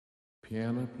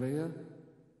Piano player,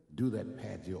 do that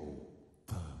paggio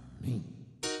for me.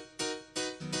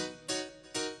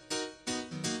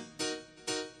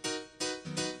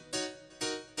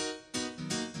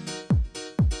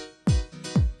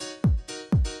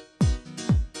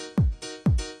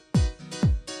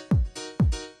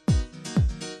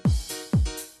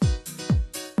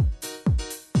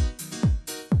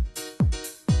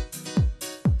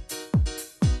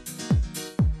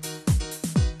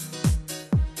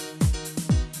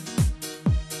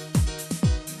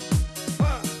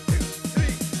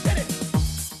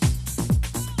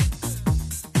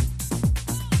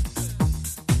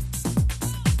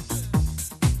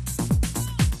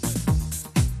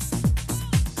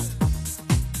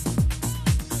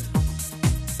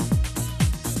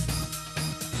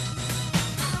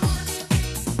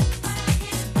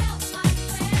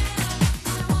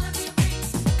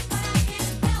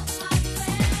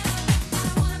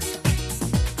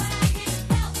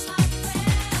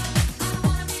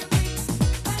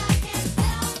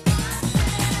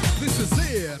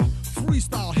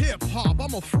 Freestyle hip-hop,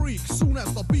 I'm a freak. Soon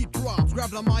as the beat drops, grab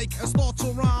the mic and start to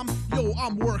rhyme. Yo,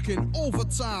 I'm working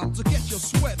overtime to get you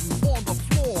sweating on the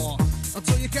floor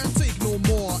until you can't take no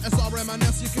more. As I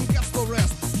reminisce, you can guess the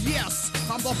rest. Yes,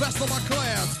 I'm the best of my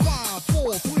class. 5,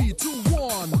 4, 3, 2,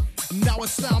 1. Now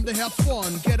it's time to have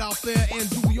fun. Get out there and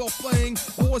do your thing.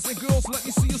 Boys and girls, let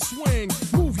me see you swing.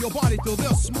 Move your body to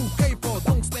this smooth paper.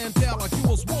 Don't stand there like you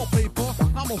was wallpaper.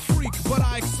 I'm a freak, but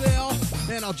I excel,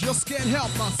 and I just can't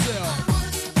help myself.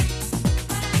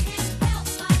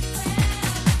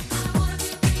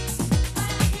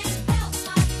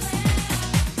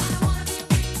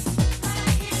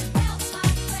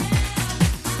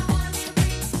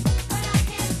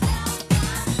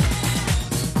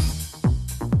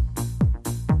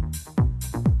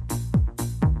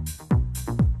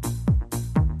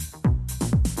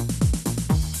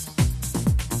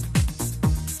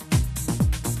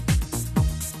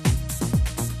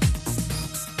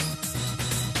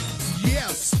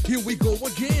 Here we go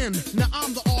again. Now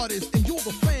I'm the artist and you're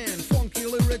the fan. Funky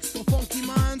lyrics for funky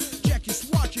minds. Check your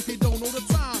swatch if you don't know the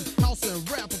time. House and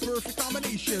rap, a perfect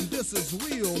combination. This is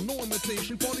real, no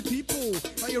imitation. Party people,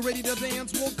 are you ready to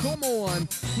dance? Well, come on.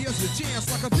 Here's your chance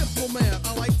like a diplomat.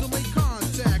 I like to make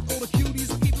contact. All the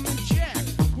cuties, keep them in check.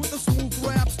 With the smooth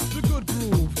raps, the good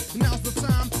groove. Now's the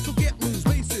time to get loose.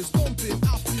 Bases pumping,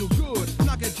 I feel good.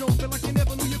 Knock it jumping like you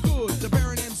never knew you could. The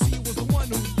Baron MC was the one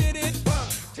who did it. 1,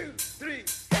 2, 3.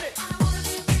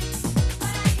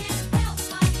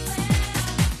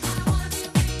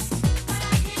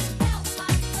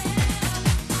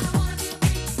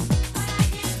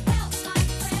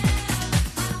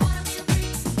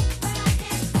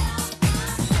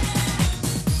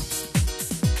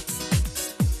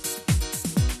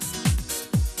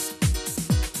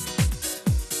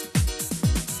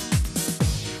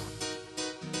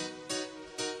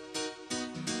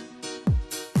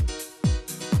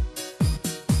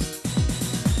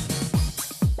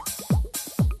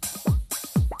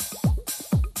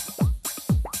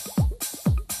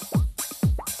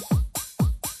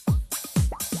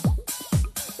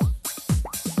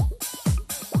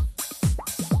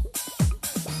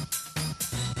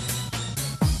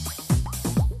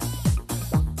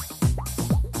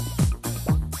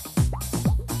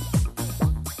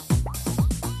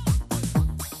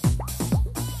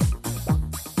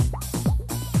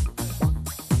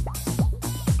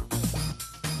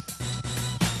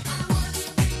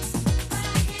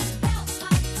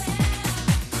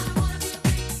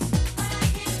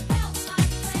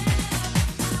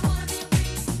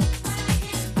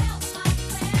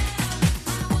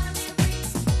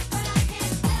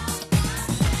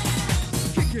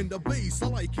 The bass, I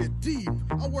like it deep.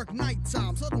 I work night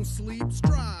times, I don't sleep.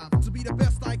 Strive to be the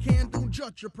best I can. Don't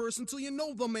judge a person till you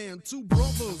know the man. Two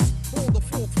brothers on the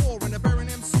 4th floor, and the Baron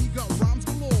MC got rhymes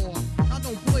galore. I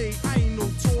don't play, I ain't no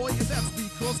toy, and that's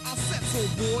because I said so,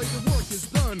 boy. The work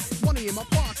is done, money in my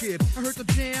pocket. I heard the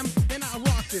jam, and I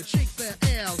rocked it. Shake that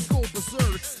ass, go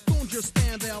berserk. Don't just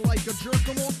stand there like a jerk.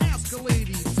 Come on, ask a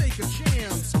lady, take a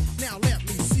chance. Now let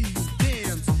me see you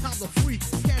dance. I'm the freak,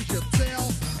 can't you tell?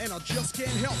 And I just can't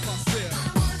help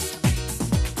myself.